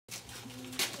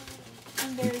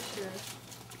very sure.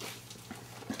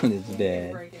 It's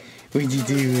bad. What you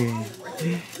doing?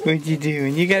 What you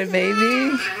doing? You got a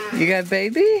baby? You got a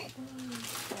baby?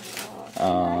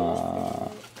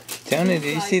 Aww. Jonah,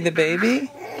 did you see the baby?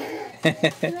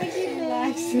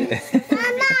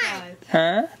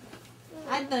 Huh?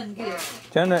 I done good.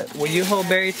 Jonah, will you hold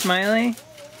Barry Smiley?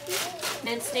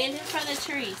 And stand in front of the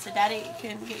tree so Daddy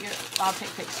can get your. I'll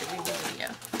take pictures of the video.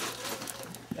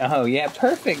 Oh yeah,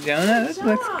 perfect, Jonah. This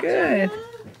looks good.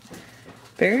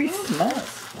 Very smart.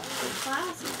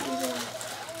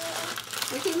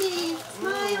 Look at me.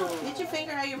 Smile. Get your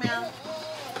finger out of your mouth.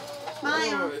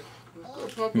 Smile.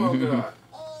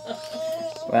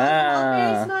 Wow.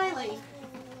 Very smiley.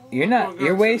 You're not.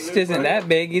 Your waist isn't that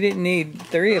big. You didn't need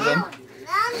 3 of them.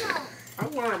 I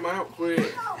wear them out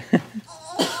quick.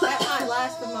 That might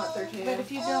last a month or two. But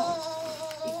if you don't,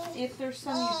 if there's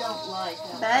some you don't like.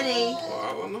 Buddy.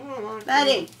 Well, no, I like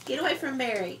Buddy, get away from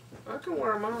Barry. I can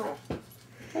wear them all.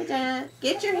 Hey, Dad.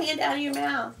 Get your hand out of your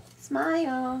mouth.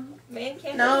 Smile. Man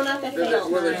can't. No, not that face.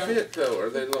 Where they fit though? Are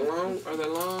they long? Are they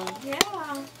long? Yeah.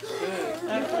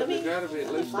 Yeah. They gotta be at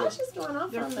The least. flash is going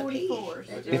off They're on the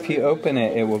 44s. If you open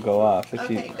it, it will go off. If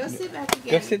Okay, you go sit back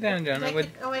again. go sit down, Jonah, with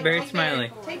Oh, wait, Barry take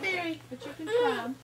Smiley. Take Barry. But you can try 'em.